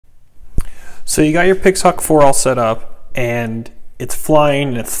So you got your Pixhawk 4 all set up and it's flying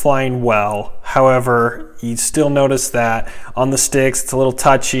and it's flying well. However, you still notice that on the sticks it's a little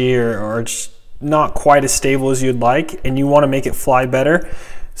touchy or it's not quite as stable as you'd like, and you want to make it fly better.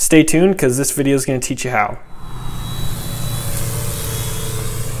 Stay tuned because this video is going to teach you how.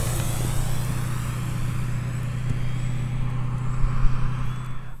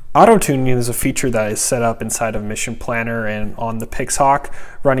 AutoTuning is a feature that is set up inside of Mission Planner, and on the Pixhawk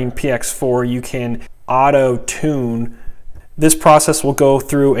running PX4 you can auto-tune. This process will go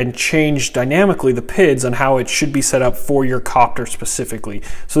through and change dynamically the PIDs on how it should be set up for your copter specifically.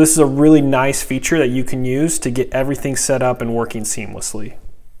 So this is a really nice feature that you can use to get everything set up and working seamlessly.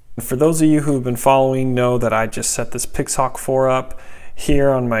 For those of you who have been following know that I just set this Pixhawk 4 up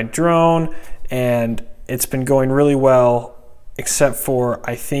here on my drone and it's been going really well, except for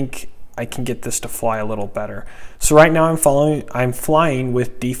I think I can get this to fly a little better. So right now I'm flying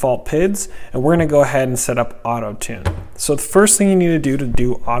with default PIDs, and we're going to go ahead and set up AutoTune. So the first thing you need to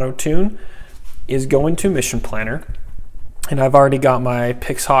do AutoTune is go into Mission Planner, and I've already got my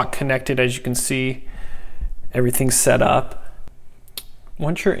Pixhawk connected. As you can see, everything's set up.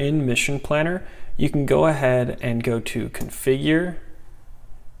 Once you're in Mission Planner, you can go ahead and go to Configure,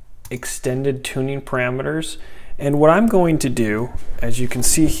 Extended Tuning Parameters. And what I'm going to do, as you can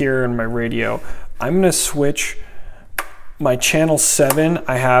see here in my radio, I'm going to switch my channel 7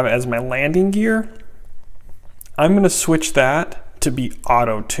 I have as my landing gear. I'm going to switch that to be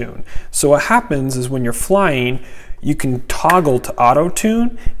auto tune. So what happens is when you're flying, you can toggle to auto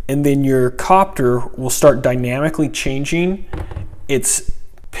tune, and then your copter will start dynamically changing its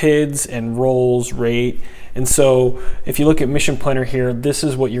PIDs and rolls rate. And so if you look at Mission Planner here, this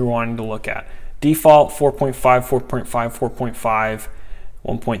is what you're wanting to look at. Default 4.5, 4.5, 4.5,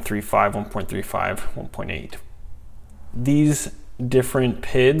 1.35, 1.35, 1.8. These different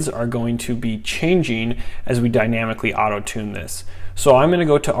PIDs are going to be changing as we dynamically auto-tune this. So I'm going to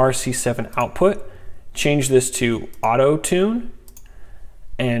go to RC7 output, change this to auto-tune,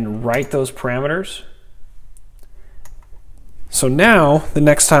 and write those parameters. So now, the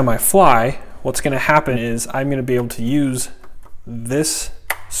next time I fly, what's going to happen is I'm going to be able to use this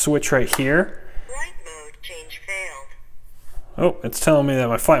switch right here. Oh, it's telling me that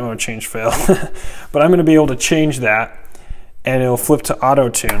my flight mode change failed. But I'm going to be able to change that and it'll flip to auto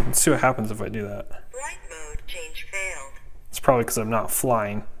tune. Let's see what happens if I do that. Flight mode change failed. It's probably because I'm not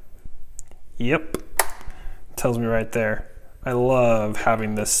flying. Yep. It tells me right there. I love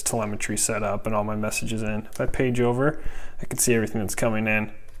having this telemetry set up and all my messages in. If I page over, I can see everything that's coming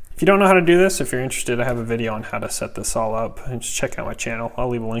in. If you don't know how to do this, if you're interested, I have a video on how to set this all up. And just check out my channel. I'll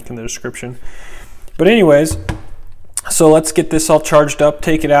leave a link in the description. But anyways, so let's get this all charged up,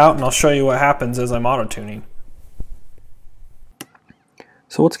 take it out, and I'll show you what happens as I'm auto-tuning.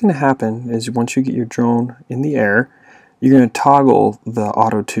 So what's going to happen is once you get your drone in the air, you're going to toggle the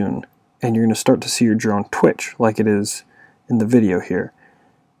auto-tune, and you're going to start to see your drone twitch like it is in the video here.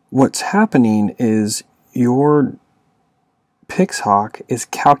 What's happening is your Pixhawk is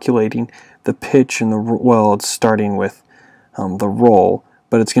calculating the pitch and it's starting with the roll,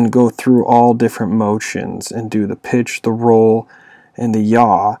 but it's going to go through all different motions and do the pitch, the roll, and the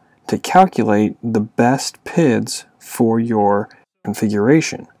yaw to calculate the best PIDs for your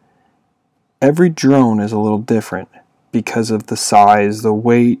configuration. Every drone is a little different because of the size, the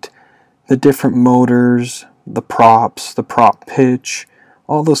weight, the different motors, the props, the prop pitch,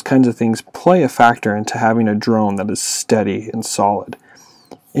 all those kinds of things play a factor into having a drone that is steady and solid.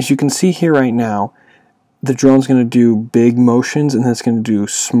 As you can see here right now, the drone's going to do big motions and then it's going to do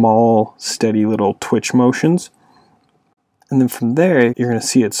small, steady little twitch motions. And then from there, you're going to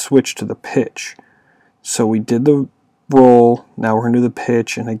see it switch to the pitch. So we did the roll, now we're going to do the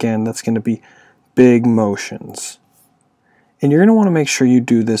pitch, and again, that's going to be big motions. And you're going to want to make sure you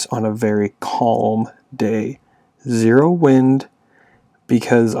do this on a very calm day. Zero wind,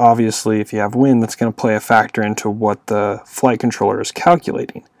 because obviously if you have wind, that's going to play a factor into what the flight controller is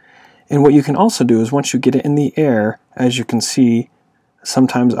calculating. And what you can also do is once you get it in the air, as you can see,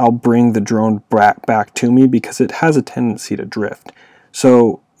 sometimes I'll bring the drone back to me because it has a tendency to drift.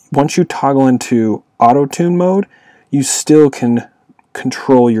 So once you toggle into auto-tune mode, you still can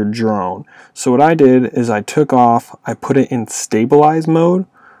control your drone. So what I did is I took off, I put it in stabilize mode,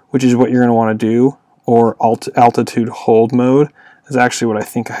 which is what you're going to want to do, or altitude hold mode is actually what I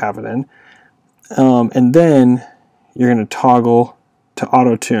think I have it in. And then you're going to toggle to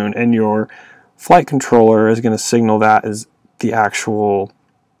auto tune, and your flight controller is going to signal that as the actual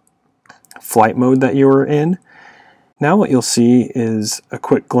flight mode that you were in. Now what you'll see is a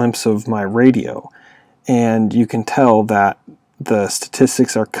quick glimpse of my radio, and you can tell that the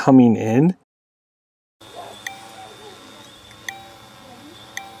statistics are coming in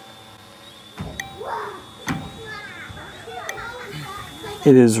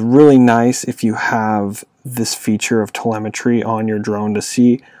It is really nice if you have this feature of telemetry on your drone to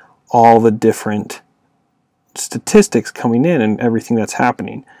see all the different statistics coming in and everything that's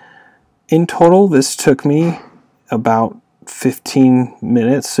happening. In total, this took me about 15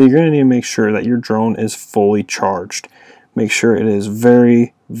 minutes, so you're going to need to make sure that your drone is fully charged. Make sure it is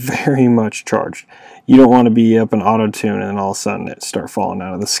very, very much charged. You don't want to be up in AutoTune and then all of a sudden it start falling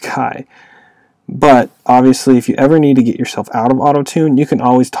out of the sky. But obviously, if you ever need to get yourself out of AutoTune, you can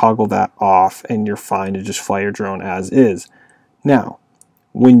always toggle that off and you're fine to just fly your drone as is. Now,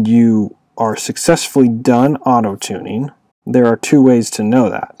 when you are successfully done auto-tuning, there are two ways to know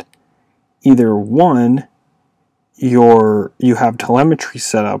that. Either one, you have telemetry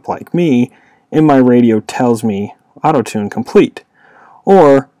set up like me, and my radio tells me auto-tune complete.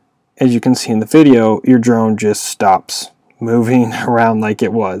 Or, as you can see in the video, your drone just stops moving around like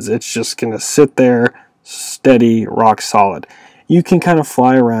it was. It's just going to sit there, steady, rock solid. You can kind of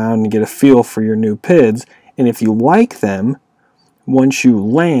fly around and get a feel for your new PIDs, and if you like them, once you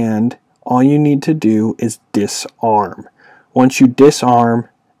land, all you need to do is disarm. Once you disarm,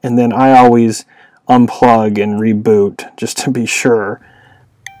 and then I always unplug and reboot just to be sure.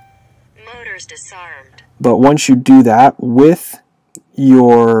 Motors disarmed. But once you do that with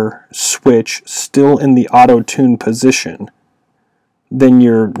your switch still in the auto-tune position, then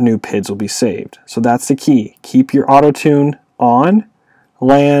your new PIDs will be saved. So that's the key. Keep your auto-tune on,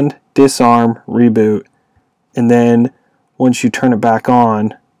 land, disarm, reboot, and then once you turn it back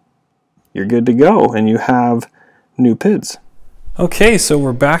on, you're good to go and you have new PIDs. Okay, so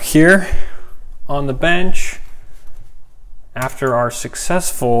we're back here on the bench after our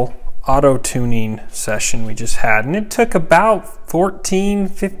successful auto-tuning session we just had, and it took about 15,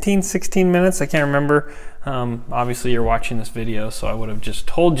 16 minutes. I can't remember. Obviously you're watching this video, so I would have just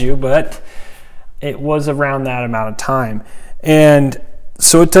told you, but it was around that amount of time. And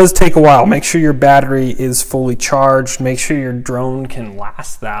so it does take a while. Make sure your battery is fully charged. Make sure your drone can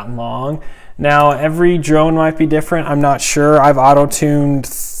last that long. Now, every drone might be different. I'm not sure. I've auto-tuned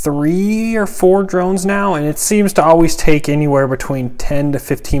 3 or 4 drones now, and it seems to always take anywhere between 10 to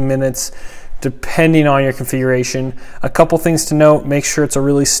 15 minutes, depending on your configuration. A couple things to note: make sure it's a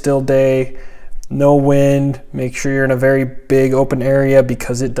really still day, no wind. Make sure you're in a very big open area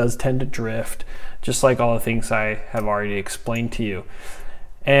because it does tend to drift, just like all the things I have already explained to you.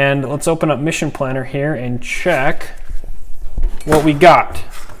 And let's open up Mission Planner here and check what we got.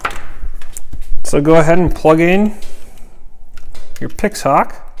 So go ahead and plug in your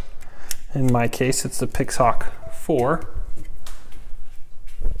Pixhawk. In my case, it's the Pixhawk 4.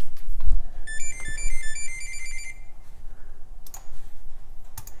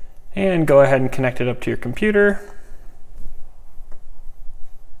 And go ahead and connect it up to your computer.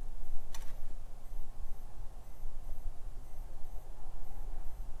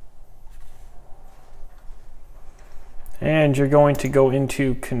 And you're going to go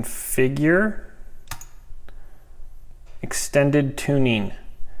into Configure, Extended Tuning.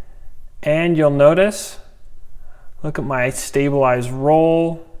 And you'll notice, look at my stabilized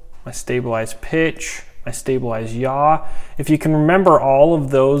roll, my stabilized pitch, my stabilized yaw. If you can remember, all of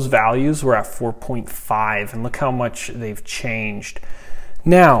those values were at 4.5, and look how much they've changed.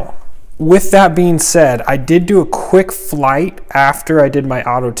 Now, with that being said, I did do a quick flight after I did my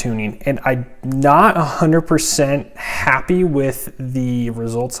auto tuning, and I'm not 100% happy with the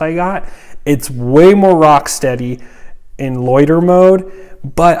results I got. It's way more rock steady in loiter mode,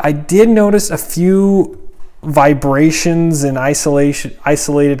 but I did notice a few vibrations and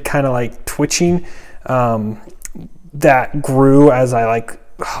isolated kind of like twitching that grew as I like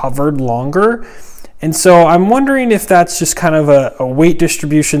hovered longer. And so I'm wondering if that's just kind of a weight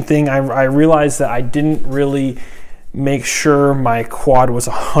distribution thing. I realized that I didn't really make sure my quad was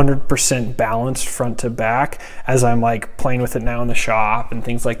 100% balanced front to back as I'm like playing with it now in the shop and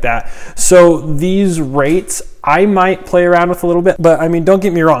things like that. So these rates I might play around with a little bit, but I mean, don't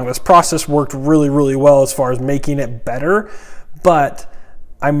get me wrong, this process worked really, really well as far as making it better, but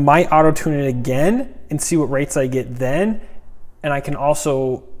I might auto tune it again and see what rates I get then. And I can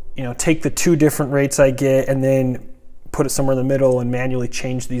also, you know, take the 2 different rates I get and then put it somewhere in the middle and manually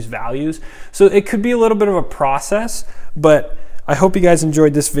change these values. So it could be a little bit of a process, but I hope you guys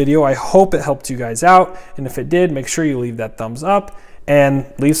enjoyed this video. I hope it helped you guys out. And if it did, make sure you leave that thumbs up and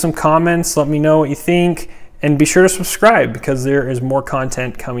leave some comments. Let me know what you think, and be sure to subscribe because there is more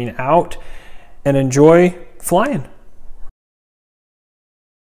content coming out, and enjoy flying.